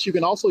 which you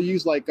can also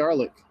use like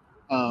garlic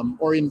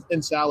or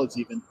in salads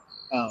even.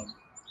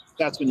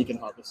 That's when you can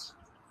harvest.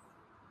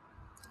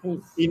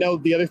 You know,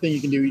 the other thing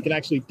you can do, you can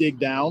actually dig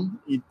down.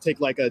 You take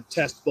like a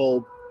test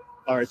bulb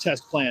or a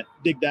test plant,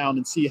 dig down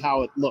and see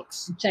how it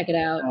looks. Check it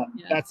out.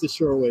 Yeah. That's the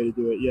sure way to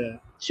do it, yeah.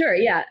 Sure,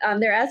 yeah.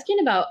 They're asking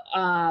about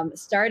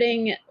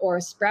starting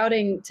or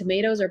sprouting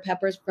tomatoes or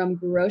peppers from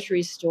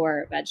grocery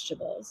store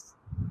vegetables.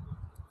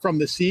 From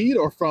the seed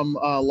or from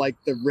like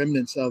the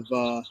remnants of,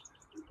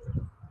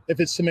 if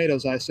it's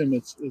tomatoes, I assume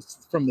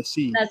it's from the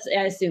seed.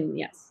 I assume,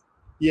 yes.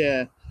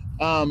 Yeah.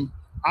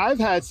 I've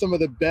had some of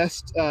the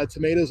best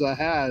tomatoes I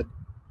had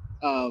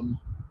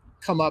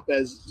come up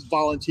as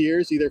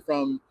volunteers, either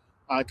from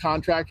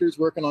contractors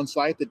working on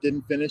site that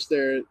didn't finish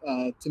their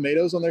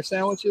tomatoes on their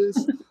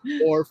sandwiches,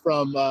 or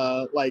from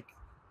like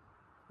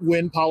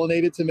wind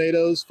pollinated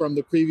tomatoes from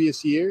the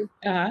previous year.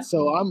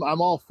 So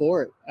I'm all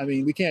for it. I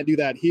mean, we can't do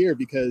that here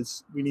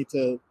because we need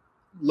to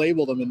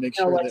label them and make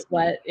sure what's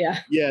what.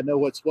 Yeah, know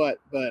what's what.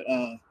 But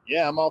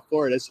yeah, I'm all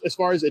for it. As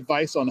far as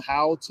advice on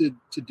how to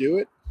do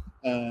it,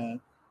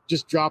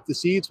 just drop the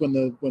seeds when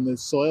the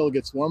soil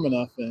gets warm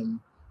enough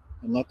and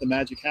let the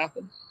magic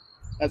happen.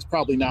 That's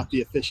probably not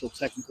the official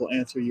technical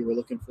answer you were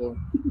looking for,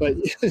 but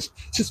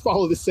just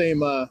follow the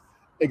same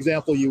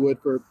example you would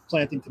for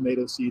planting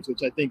tomato seeds,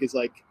 which I think is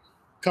like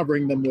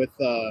covering them with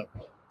I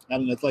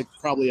don't know, it's like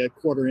probably a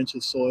 1/4 inch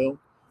of soil,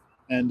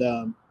 and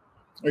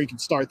or you can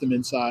start them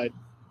inside.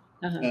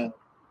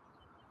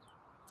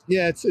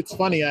 Yeah, it's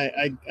funny.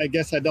 I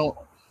guess I don't.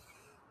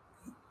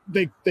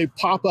 They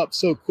pop up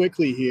so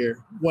quickly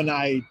here when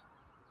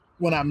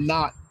I'm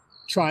not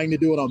trying to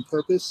do it on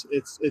purpose.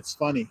 It's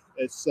funny.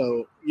 It's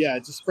so, yeah,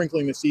 just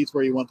sprinkling the seeds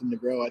where you want them to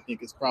grow, I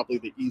think, is probably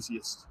the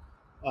easiest,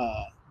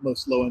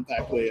 most low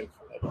impact way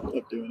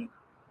of doing it.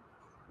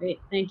 Great,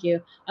 thank you.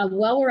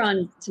 While we're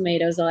on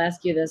tomatoes, I'll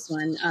ask you this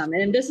one,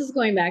 and this is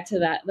going back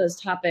to those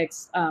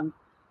topics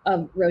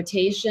of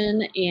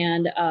rotation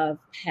and of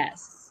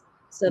pests.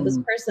 So this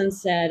person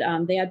said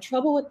they had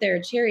trouble with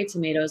their cherry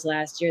tomatoes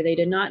last year. They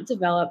did not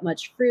develop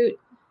much fruit.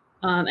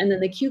 And then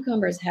the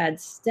cucumbers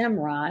had stem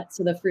rot,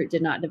 so the fruit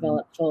did not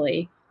develop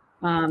fully.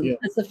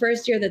 It's the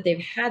first year that they've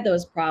had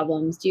those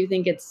problems. Do you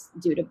think it's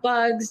due to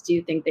bugs? Do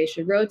you think they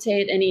should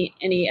rotate?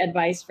 Any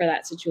advice for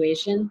that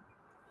situation?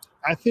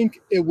 I think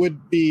it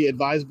would be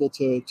advisable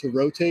to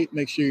rotate,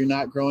 make sure you're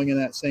not growing in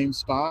that same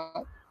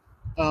spot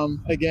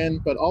again,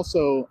 but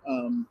also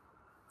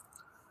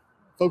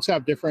folks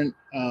have different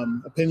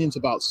opinions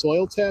about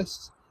soil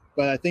tests,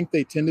 but I think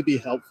they tend to be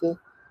helpful.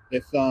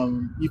 If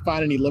you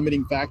find any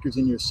limiting factors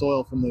in your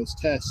soil from those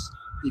tests,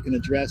 you can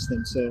address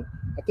them. So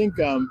I think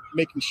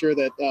making sure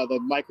that the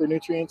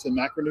micronutrients and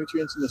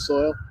macronutrients in the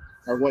soil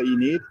are what you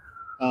need,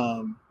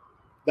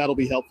 that'll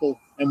be helpful.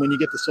 And when you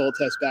get the soil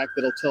test back,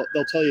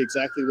 they'll tell you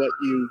exactly what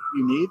you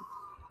need.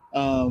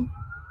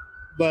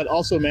 But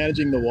also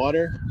managing the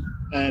water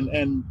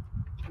and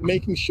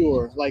making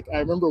sure, like I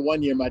remember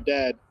one year my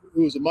dad,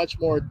 who was a much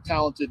more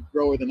talented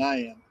grower than I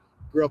am,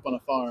 grew up on a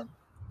farm.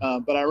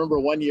 But I remember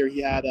one year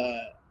he had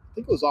I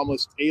think it was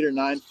almost 8 or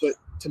 9 foot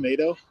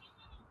tomato,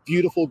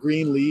 beautiful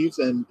green leaves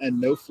and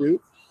no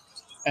fruit.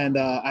 And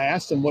I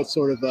asked him what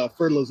sort of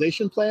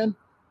fertilization plan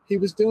he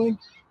was doing.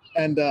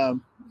 And I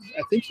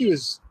think he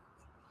was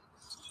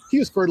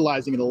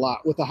fertilizing it a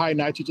lot with a high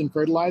nitrogen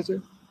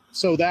fertilizer.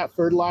 So that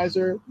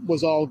fertilizer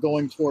was all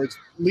going towards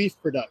leaf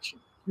production.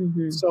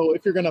 So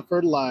if you're going to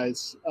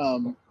fertilize,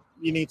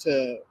 you need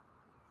to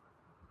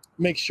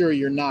make sure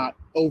you're not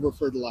over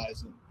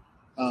fertilizing.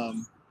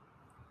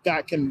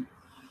 That can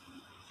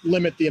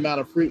limit the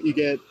amount of fruit you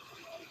get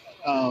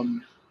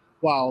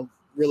while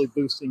really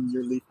boosting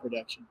your leaf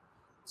production.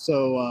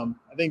 So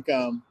I think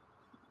the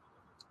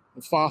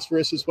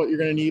phosphorus is what you're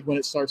going to need when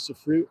it starts to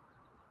fruit.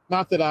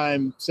 Not that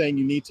I'm saying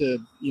you need to,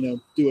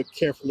 do a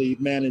carefully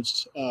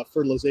managed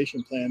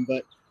fertilization plan,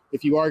 but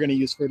if you are going to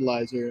use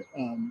fertilizer,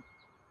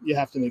 you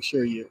have to make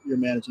sure you're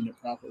managing it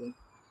properly.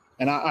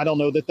 And I don't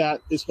know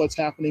that is what's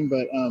happening,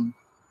 but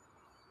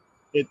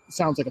it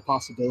sounds like a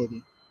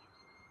possibility.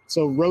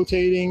 So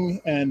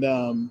rotating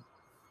and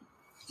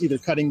either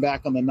cutting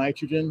back on the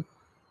nitrogen,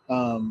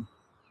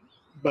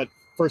 but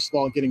first of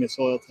all, getting a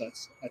soil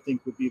test, I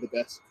think would be the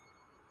best.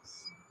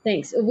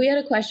 Thanks. We had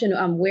a question.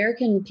 Where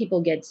can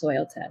people get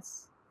soil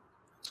tests?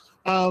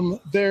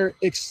 Their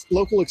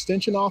local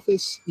extension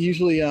office.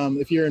 Usually,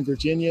 if you're in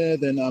Virginia,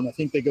 then I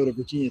think they go to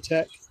Virginia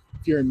Tech.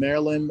 If you're in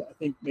Maryland, I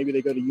think maybe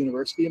they go to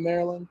University of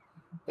Maryland.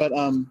 But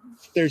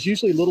there's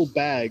usually little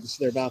bags.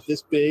 They're about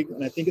this big,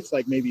 and I think it's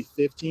like maybe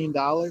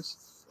 $15.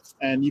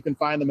 And you can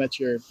find them at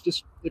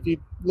if you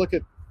look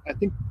at, I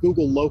think,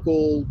 Google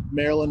local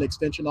Maryland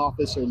extension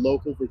office or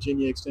local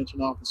Virginia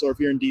extension office, or if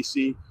you're in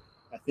DC,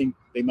 I think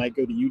they might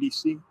go to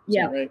UDC.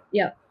 Yeah. Right?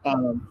 Yeah.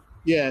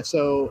 Yeah.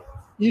 So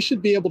you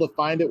should be able to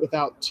find it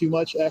without too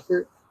much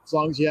effort, as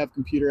long as you have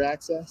computer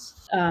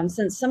access.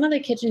 Since some of the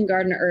kitchen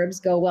garden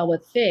herbs go well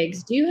with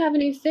figs, do you have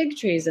any fig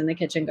trees in the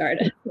kitchen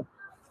garden?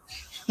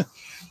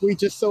 We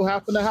just so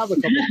happen to have a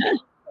couple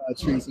of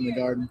trees in the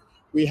garden.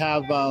 We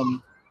have,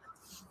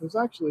 there's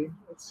actually,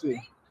 let's see.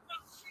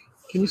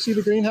 Can you see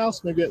the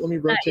greenhouse? Maybe let me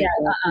rotate.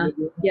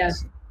 Yeah.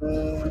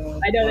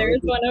 I know there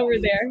is one over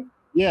there.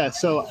 Yeah,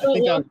 so I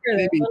think a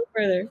little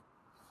further.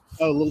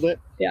 Oh, a little bit?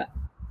 Yeah.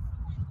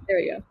 There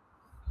we go.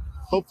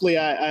 Hopefully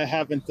I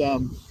haven't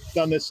done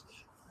this.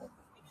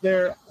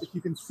 There, if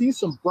you can see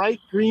some bright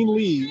green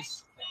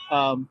leaves.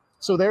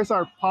 So there's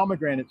our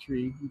pomegranate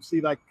tree. You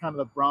see like kind of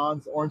the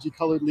bronze, orangey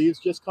colored leaves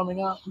just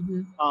coming out.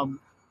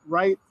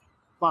 Right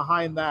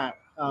behind that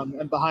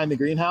and behind the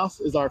greenhouse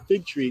is our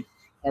fig tree,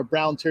 our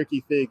brown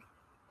turkey fig.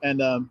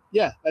 And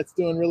yeah, that's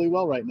doing really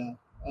well right now.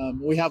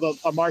 We have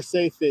a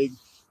Marseille fig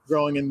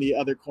growing in the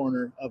other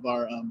corner of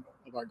our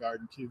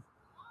garden too.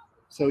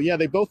 So yeah,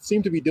 they both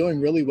seem to be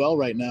doing really well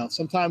right now.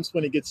 Sometimes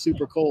when it gets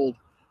super cold,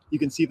 you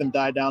can see them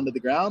die down to the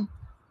ground.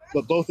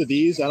 But both of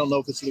these, I don't know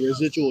if it's the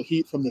residual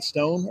heat from the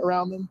stone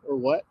around them or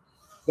what,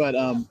 but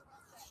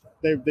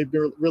they've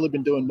really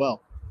been doing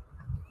well.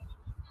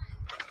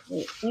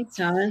 Great. Thanks,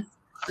 Thomas.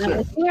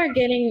 Sure. We are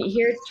getting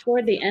here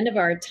toward the end of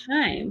our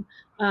time.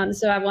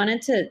 So I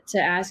wanted to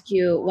ask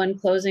you one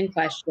closing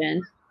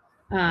question.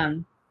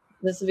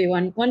 This would be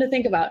one to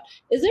think about.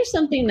 Is there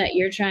something that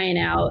you're trying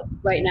out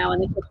right now in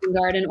the kitchen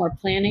garden or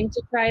planning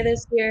to try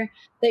this year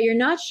that you're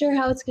not sure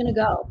how it's going to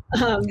go,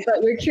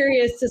 but we're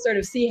curious to sort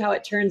of see how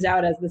it turns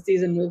out as the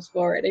season moves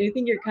forward?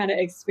 Anything you're kind of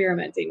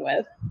experimenting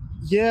with?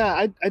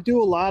 Yeah, I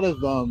do a lot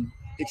of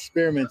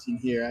experimenting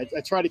here.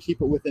 I try to keep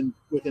it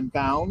within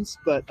bounds,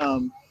 but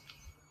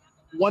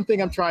one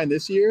thing I'm trying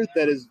this year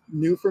that is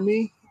new for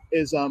me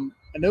is I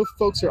know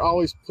folks are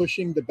always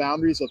pushing the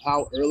boundaries of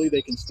how early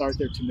they can start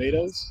their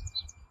tomatoes.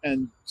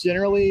 And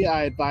generally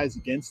I advise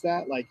against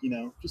that. Like,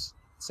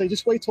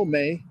 just wait till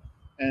May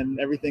and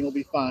everything will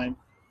be fine.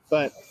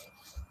 But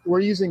we're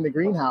using the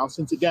greenhouse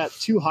since it got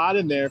too hot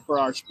in there for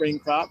our spring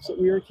crops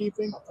that we were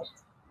keeping.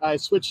 I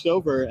switched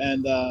over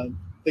and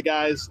the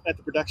guys at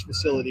the production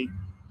facility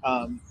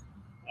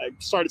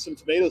started some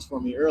tomatoes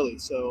for me early.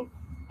 So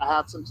I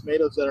have some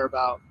tomatoes that are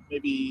about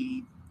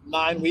maybe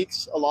 9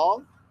 weeks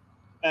along.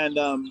 And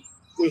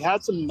we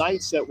had some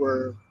nights that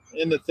were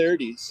in the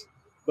 30s.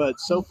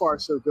 But so far,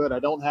 so good. I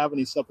don't have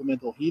any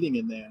supplemental heating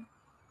in there,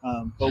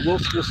 but we'll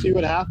see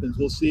what happens.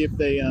 We'll see if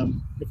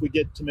if we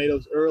get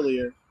tomatoes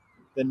earlier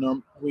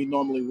than we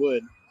normally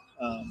would,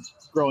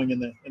 growing in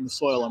the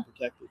soil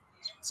unprotected.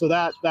 So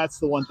that's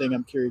the one thing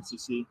I'm curious to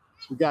see.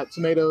 We've got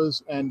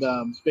tomatoes and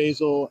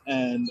basil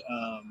and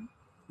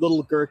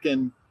little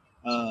gherkin,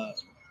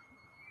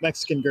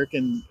 Mexican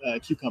gherkin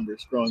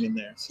cucumbers growing in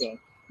there. So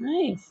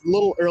Nice. A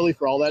little early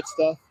for all that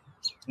stuff,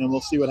 and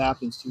we'll see what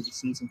happens through the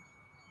season.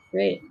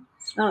 Great.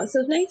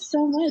 So thanks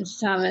so much,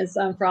 Thomas,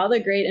 for all the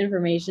great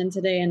information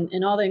today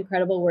and all the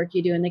incredible work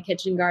you do in the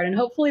kitchen garden.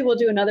 Hopefully we'll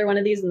do another one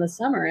of these in the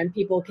summer and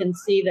people can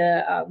see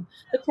the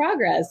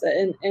progress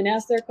and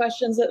ask their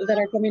questions that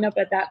are coming up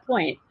at that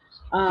point.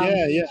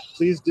 Yeah,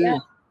 please do. Yeah.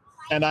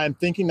 And I'm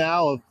thinking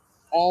now of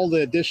all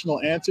the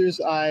additional answers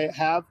I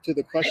have to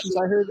the questions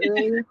I heard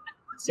earlier.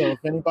 So if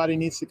anybody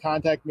needs to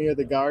contact me or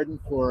the garden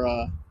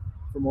for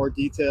more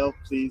detail,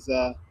 please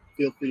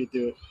feel free to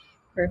do it.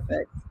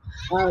 Perfect.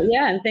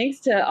 Yeah, and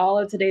thanks to all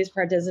of today's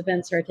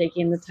participants for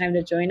taking the time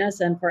to join us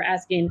and for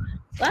asking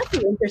lots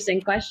of interesting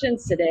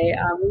questions today.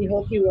 We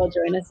hope you will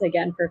join us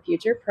again for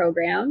future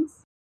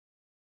programs.